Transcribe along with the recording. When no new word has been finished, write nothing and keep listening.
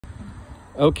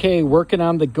Okay, working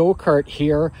on the Go-Kart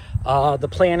here. The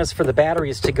plan is for the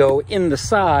batteries to go in the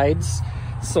sides.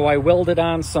 So I welded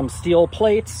on some steel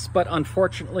plates, but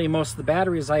unfortunately most of the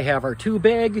batteries I have are too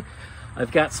big.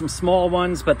 I've got some small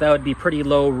ones, but that would be pretty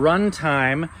low run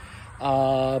time.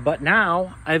 But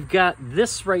now I've got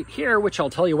this right here, which I'll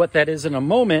tell you what that is in a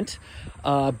moment.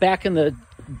 Back in the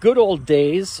good old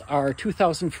days, our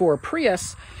 2004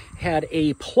 Prius had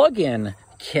a plug-in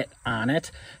kit on it.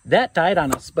 That died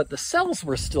on us, but the cells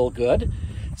were still good.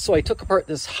 So I took apart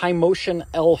this Hymotion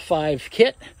L5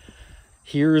 kit.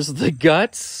 Here's the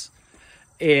guts.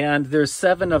 And there's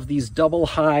 7 of these double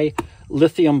high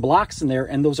lithium blocks in there,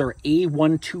 and those are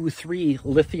A123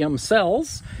 lithium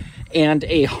cells. And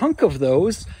a hunk of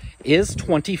those is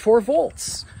 24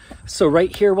 volts. So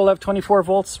right here we'll have 24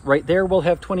 volts, right there we'll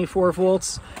have 24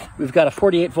 volts. We've got a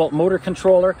 48 volt motor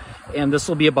controller, and this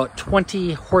will be about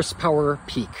 20 horsepower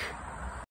peak.